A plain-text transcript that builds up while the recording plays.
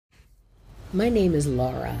My name is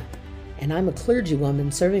Laura, and I'm a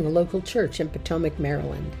clergywoman serving a local church in Potomac,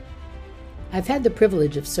 Maryland. I've had the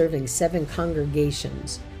privilege of serving 7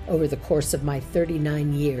 congregations over the course of my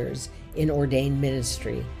 39 years in ordained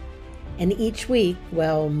ministry. And each week,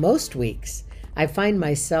 well, most weeks, I find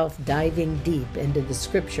myself diving deep into the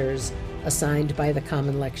scriptures assigned by the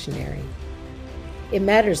Common Lectionary. It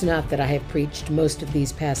matters not that I have preached most of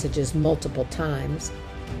these passages multiple times.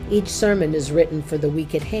 Each sermon is written for the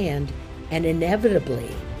week at hand, and inevitably,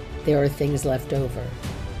 there are things left over.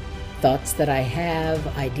 Thoughts that I have,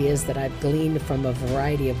 ideas that I've gleaned from a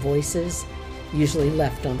variety of voices, usually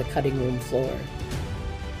left on the cutting room floor.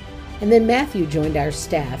 And then Matthew joined our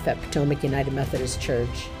staff at Potomac United Methodist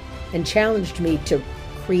Church and challenged me to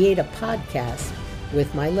create a podcast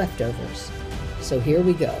with my leftovers. So here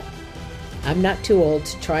we go. I'm not too old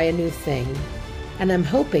to try a new thing, and I'm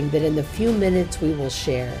hoping that in the few minutes we will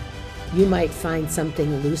share, you might find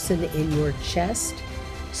something loosen in your chest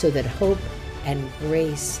so that hope and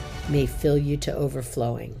grace may fill you to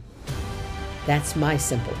overflowing. That's my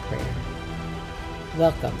simple prayer.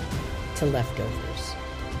 Welcome to Leftovers.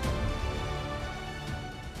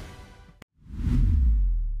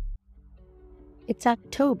 It's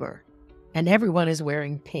October, and everyone is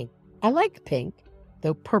wearing pink. I like pink,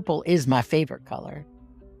 though purple is my favorite color.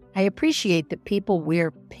 I appreciate that people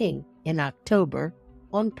wear pink in October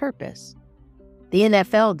on purpose. The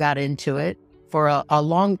NFL got into it for a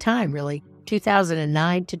long time, really,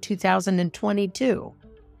 2009 to 2022.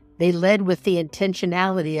 They led with the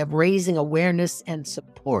intentionality of raising awareness and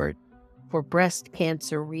support for breast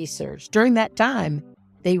cancer research. During that time,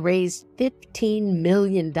 they raised $15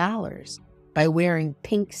 million by wearing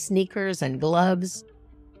pink sneakers and gloves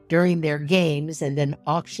during their games and then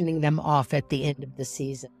auctioning them off at the end of the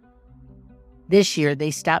season. This year,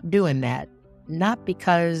 they stopped doing that, not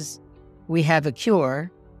because we have a cure,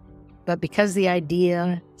 but because the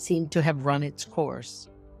idea seemed to have run its course.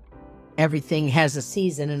 Everything has a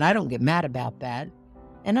season, and I don't get mad about that.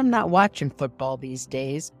 And I'm not watching football these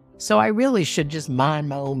days, so I really should just mind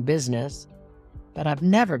my own business. But I've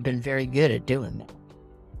never been very good at doing that.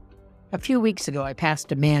 A few weeks ago, I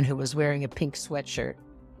passed a man who was wearing a pink sweatshirt.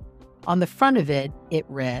 On the front of it, it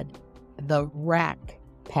read, "The Rack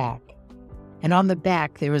Pack." And on the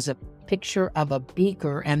back, there was a picture of a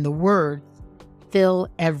beaker and the words, "Fill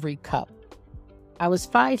every cup." I was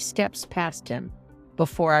 5 steps past him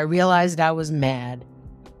before I realized I was mad.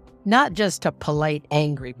 Not just a polite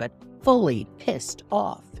angry, but fully pissed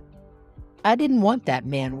off. I didn't want that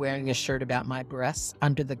man wearing a shirt about my breasts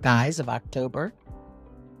under the guise of October.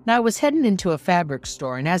 Now, I was heading into a fabric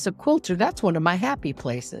store, and as a quilter, that's one of my happy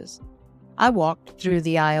places. I walked through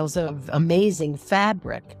the aisles of amazing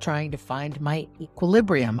fabric, trying to find my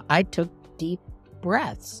equilibrium. I took deep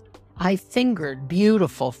breaths. I fingered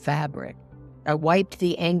beautiful fabric. I wiped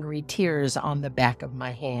the angry tears on the back of my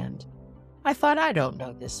hand. I thought, I don't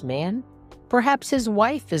know this man. Perhaps his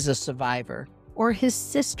wife is a survivor, or his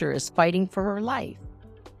sister is fighting for her life.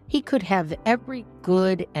 He could have every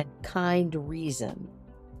good and kind reason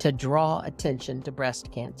to draw attention to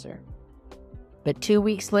breast cancer. But 2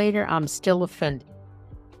 weeks later, I'm still offended.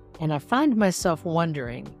 And I find myself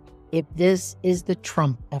wondering if this is the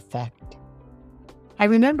Trump effect. I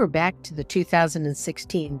remember back to the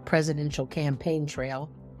 2016 presidential campaign trail.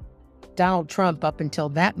 Donald Trump, up until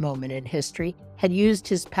that moment in history, had used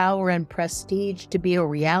his power and prestige to be a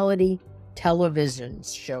reality television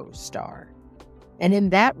show star. And in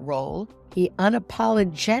that role, he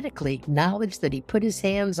unapologetically acknowledged that he put his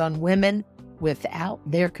hands on women without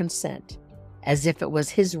their consent, as if it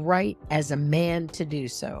was his right as a man to do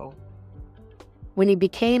so. When he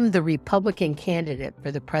became the Republican candidate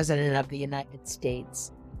for the President of the United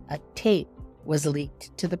States, a tape was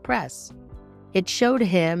leaked to the press. It showed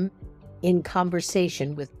him in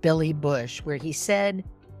conversation with Billy Bush, where he said,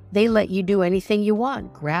 "They let you do anything you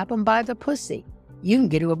want. Grab them by the pussy. You can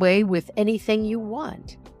get away with anything you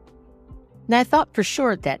want." And I thought for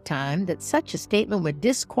sure at that time that such a statement would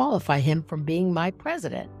disqualify him from being my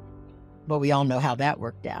president. But we all know how that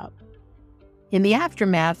worked out. In the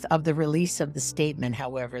aftermath of the release of the statement,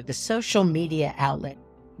 however, the social media outlet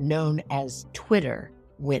known as Twitter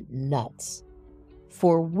went nuts.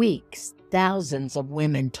 For weeks, thousands of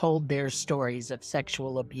women told their stories of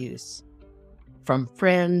sexual abuse. From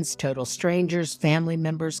friends, total strangers, family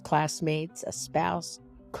members, classmates, a spouse,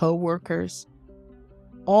 co-workers.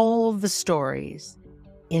 All the stories,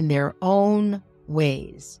 in their own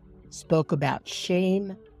ways, spoke about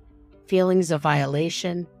shame, feelings of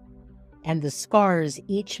violation, and the scars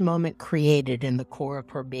each moment created in the core of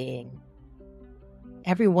her being.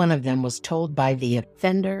 Every one of them was told by the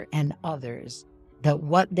offender and others that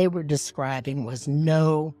what they were describing was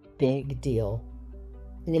no big deal.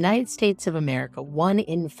 In the United States of America, 1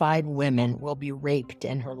 in 5 women will be raped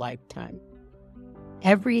in her lifetime.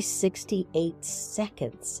 Every 68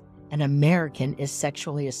 seconds, an American is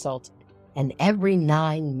sexually assaulted, and every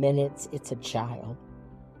 9 minutes, it's a child.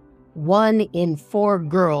 1 in 4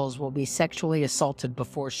 girls will be sexually assaulted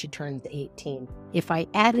before she turns 18. If I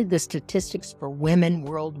added the statistics for women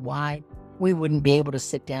worldwide, we wouldn't be able to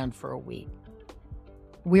sit down for a week.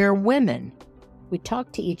 We're women. We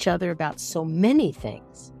talk to each other about so many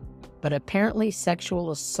things, but apparently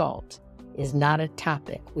sexual assault is not a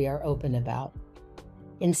topic we are open about.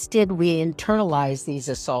 Instead, we internalize these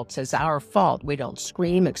assaults as our fault. We don't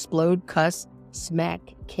scream, explode, cuss, smack,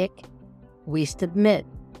 kick. We submit.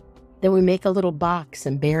 Then we make a little box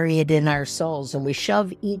and bury it in our souls, and we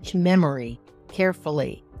shove each memory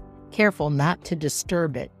careful not to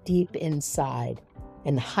disturb it deep inside,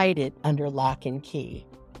 and hide it under lock and key.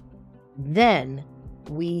 Then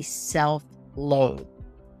we self-loathe.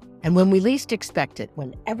 And when we least expect it,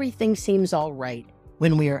 when everything seems all right,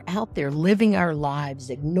 when we are out there living our lives,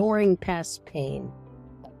 ignoring past pain,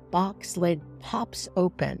 the box lid pops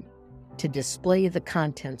open to display the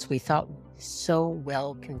contents we thought so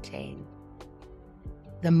well contained.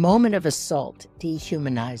 The moment of assault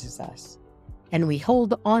dehumanizes us, and we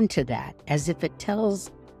hold on to that as if it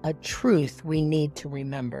tells a truth we need to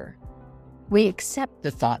remember. We accept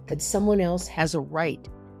the thought that someone else has a right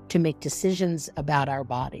to make decisions about our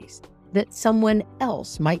bodies, that someone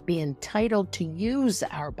else might be entitled to use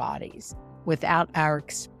our bodies without our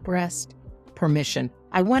expressed permission.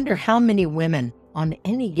 I wonder how many women on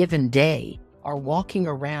any given day are walking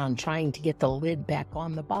around trying to get the lid back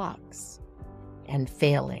on the box and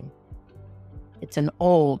failing. It's an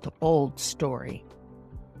old, old story,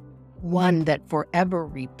 one that forever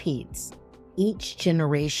repeats, each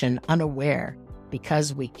generation unaware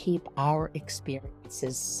because we keep our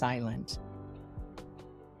experiences silent.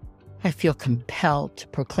 I feel compelled to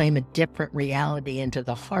proclaim a different reality into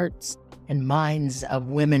the hearts and minds of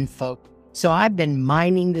women folk. So I've been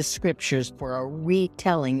mining the scriptures for a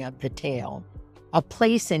retelling of the tale, a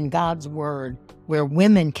place in God's word where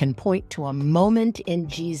women can point to a moment in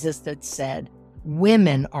Jesus that said,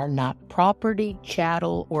 women are not property,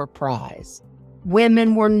 chattel, or prize.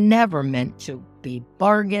 Women were never meant to be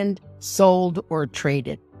bargained, sold, or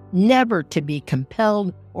traded, never to be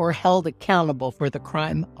compelled or held accountable for the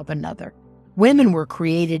crime of another. Women were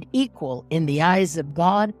created equal in the eyes of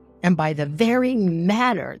God and by the very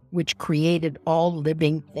matter which created all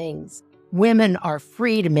living things. Women are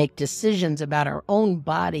free to make decisions about our own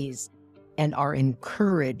bodies and are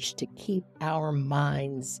encouraged to keep our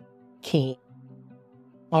minds keen.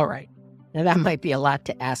 All right, now that might be a lot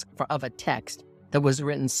to ask for of a text that was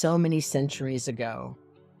written so many centuries ago.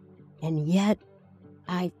 And yet,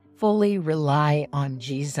 I fully rely on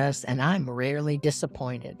Jesus, and I'm rarely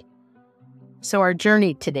disappointed. So our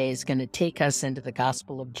journey today is going to take us into the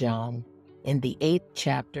Gospel of John in the 8th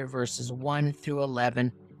chapter, verses 1 through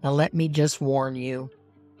 11. Now let me just warn you,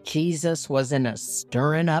 Jesus was in a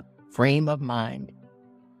stirring up frame of mind.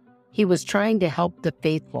 He was trying to help the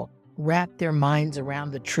faithful wrap their minds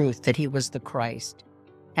around the truth that he was the Christ.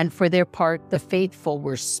 And for their part, the faithful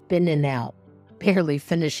were spinning out, barely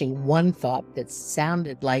finishing one thought that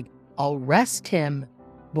sounded like, I'll rest him,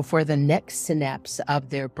 before the next synapse of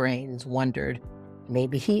their brains wondered,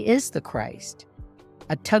 maybe he is the Christ.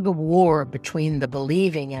 A tug of war between the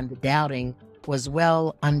believing and the doubting was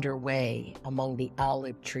well underway among the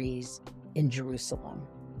olive trees in Jerusalem.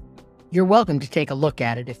 You're welcome to take a look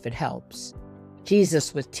at it if it helps.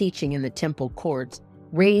 Jesus was teaching in the temple courts,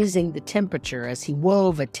 raising the temperature as he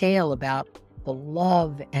wove a tale about the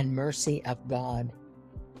love and mercy of God.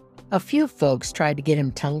 A few folks tried to get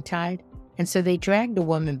him tongue-tied, and so they dragged a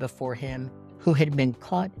woman before him who had been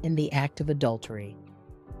caught in the act of adultery.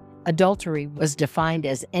 Adultery was defined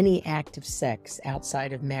as any act of sex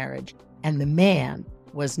outside of marriage, and the man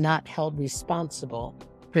was not held responsible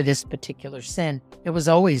for this particular sin. It was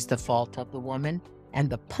always the fault of the woman, and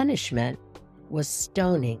the punishment was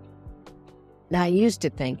stoning. Now, I used to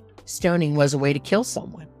think stoning was a way to kill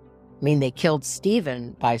someone. I mean, they killed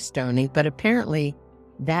Stephen by stoning, but apparently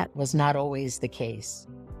that was not always the case.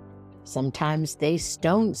 Sometimes they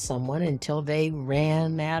stoned someone until they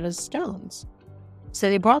ran out of stones. So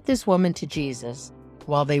they brought this woman to Jesus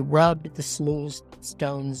while they rubbed the smooth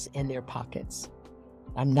stones in their pockets.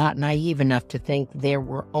 I'm not naive enough to think there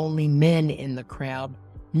were only men in the crowd,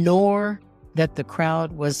 nor that the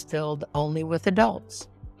crowd was filled only with adults.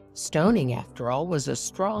 Stoning, after all, was a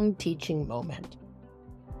strong teaching moment.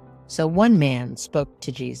 So one man spoke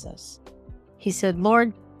to Jesus. He said,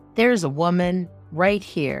 Lord, there's a woman right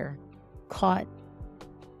here, caught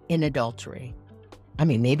in adultery. I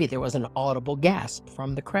mean, maybe there was an audible gasp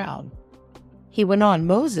from the crowd. He went on,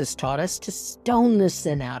 Moses taught us to stone the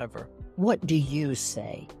sin out of her. What do you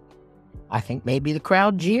say? I think maybe the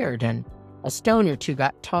crowd jeered, and a stone or two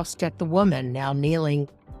got tossed at the woman now kneeling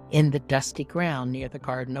in the dusty ground near the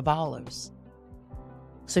Garden of Olives.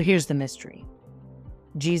 So here's the mystery.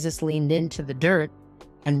 Jesus leaned into the dirt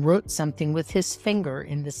and wrote something with his finger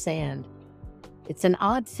in the sand. It's an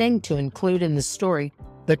odd thing to include in the story,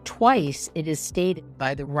 but twice it is stated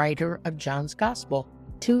by the writer of John's Gospel.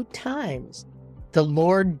 2 times the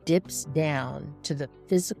Lord dips down to the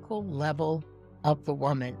physical level of the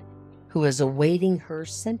woman who is awaiting her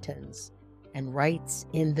sentence and writes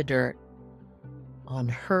in the dirt on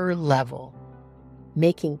her level,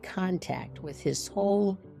 making contact with his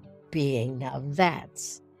whole being. Now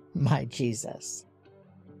that's my Jesus.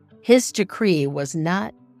 His decree was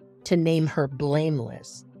not to name her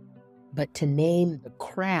blameless, but to name the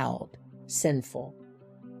crowd sinful,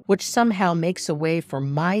 which somehow makes a way for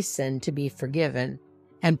my sin to be forgiven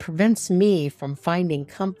and prevents me from finding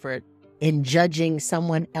comfort in judging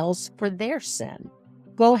someone else for their sin.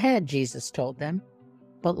 Go ahead, Jesus told them,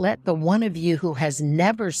 but let the one of you who has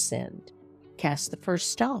never sinned cast the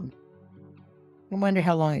first stone. I wonder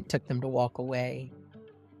how long it took them to walk away.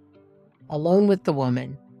 Alone with the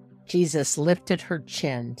woman, Jesus lifted her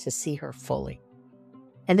chin to see her fully.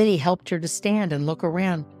 And then he helped her to stand and look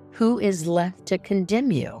around. Who is left to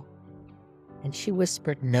condemn you? And she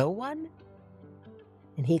whispered, no one?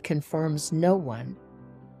 And he confirms, no one.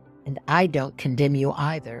 And I don't condemn you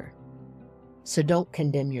either. So don't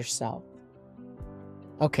condemn yourself.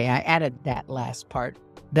 Okay, I added that last part.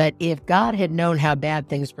 But if God had known how bad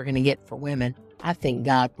things were going to get for women, I think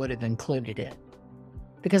God would have included it.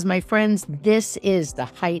 Because, my friends, this is the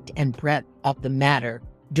height and breadth of the matter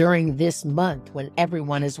during this month when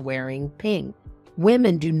everyone is wearing pink.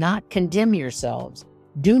 Women, do not condemn yourselves.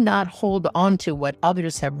 Do not hold on to what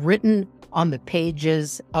others have written on the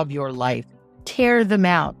pages of your life. Tear them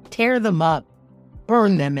out, tear them up,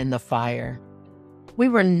 burn them in the fire. We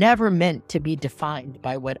were never meant to be defined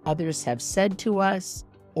by what others have said to us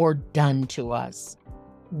or done to us.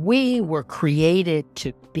 We were created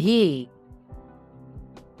to be.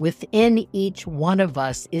 Within each one of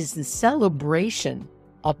us is the celebration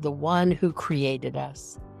of the one who created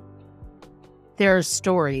us. There are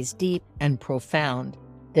stories deep and profound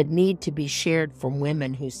that need to be shared from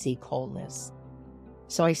women who seek wholeness.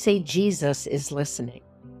 So I say Jesus is listening.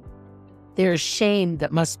 There is shame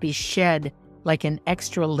that must be shed like an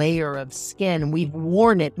extra layer of skin. We've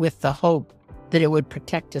worn it with the hope that it would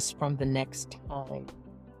protect us from the next time.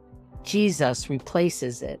 Jesus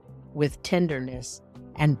replaces it with tenderness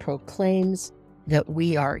and proclaims that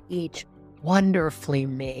we are each wonderfully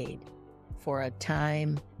made for a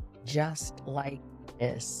time just like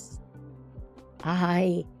this.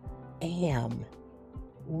 I am.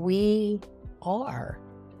 We are.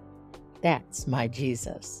 That's my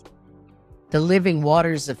Jesus. The living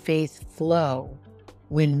waters of faith flow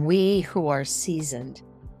when we who are seasoned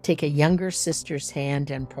take a younger sister's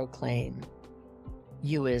hand and proclaim,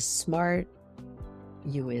 you is smart,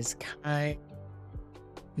 you is kind,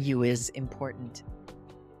 you is important.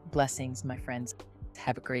 Blessings, my friends.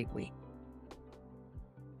 Have a great week.